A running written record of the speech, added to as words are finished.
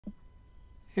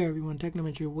Hey everyone,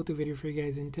 Technomentary here with a video for you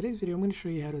guys. In today's video, I'm going to show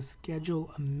you how to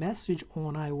schedule a message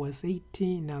on iOS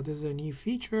 18. Now, this is a new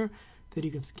feature that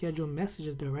you can schedule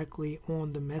messages directly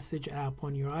on the Message app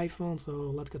on your iPhone. So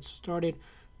let's get started.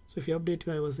 So if you update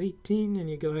to iOS 18 and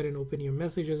you go ahead and open your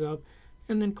messages up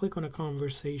and then click on a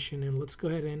conversation, and let's go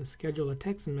ahead and schedule a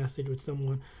text message with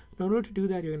someone. Now, in order to do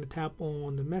that, you're going to tap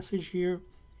on the message here,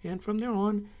 and from there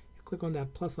on, you click on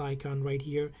that plus icon right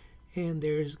here, and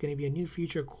there's going to be a new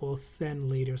feature called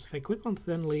send later. So if I click on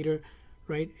send later,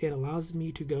 right, it allows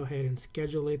me to go ahead and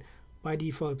schedule it. By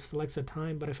default, it selects a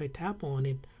time, but if I tap on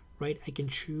it, right, I can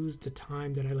choose the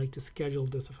time that I like to schedule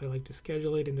this. If I like to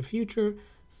schedule it in the future,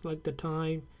 select the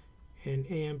time and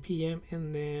AM, PM,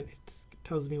 and then it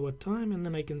tells me what time, and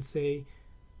then I can say,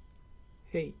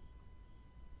 hey,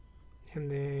 and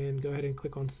then go ahead and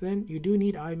click on send. You do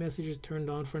need iMessages turned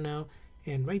on for now.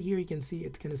 And right here you can see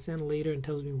it's going to send later and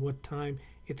tells me what time.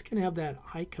 It's going to have that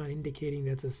icon indicating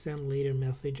that's a send later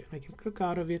message, and I can click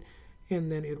out of it,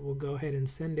 and then it will go ahead and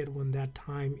send it when that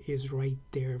time is right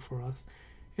there for us.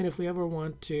 And if we ever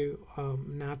want to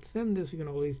not send this, we can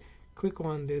always click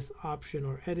on this option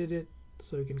or edit it.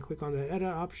 So you can click on the edit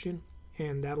option,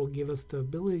 and that will give us the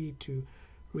ability to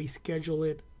reschedule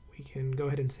it. We can go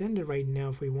ahead and send it right now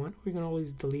if we want. We can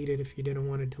always delete it if you didn't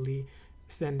want to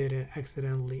send it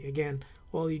accidentally. Again,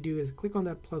 all you do is click on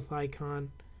that plus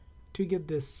icon to get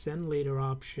this send later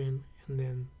option, and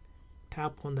then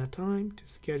tap on that time to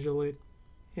schedule it,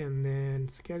 and then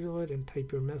schedule it and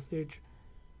type your message,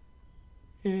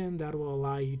 and that will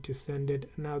allow you to send it.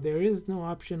 Now, there is no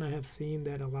option I have seen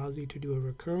that allows you to do a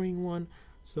recurring one,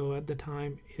 so at the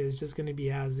time it is just going to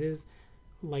be as is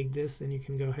like this, and you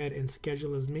can go ahead and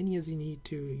schedule as many as you need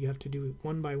to. You have to do it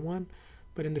one by one,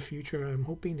 but in the future I'm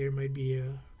hoping there might be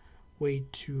a way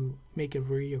to make it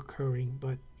reoccurring,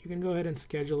 but you can go ahead and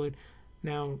schedule it.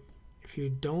 Now, if you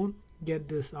don't get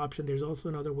this option, there's also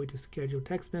another way to schedule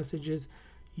text messages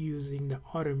using the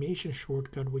automation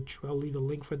shortcut, which I'll leave a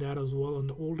link for that as well on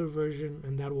the older version,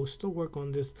 and that will still work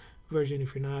on this version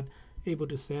if you're not able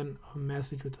to send a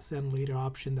message with the send later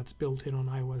option that's built in on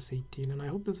iOS 18. And I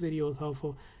hope this video was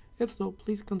helpful. If so,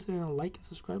 please consider a like and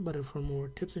subscribe button for more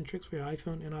tips and tricks for your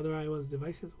iPhone and other iOS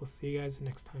devices. We'll see you guys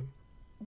next time.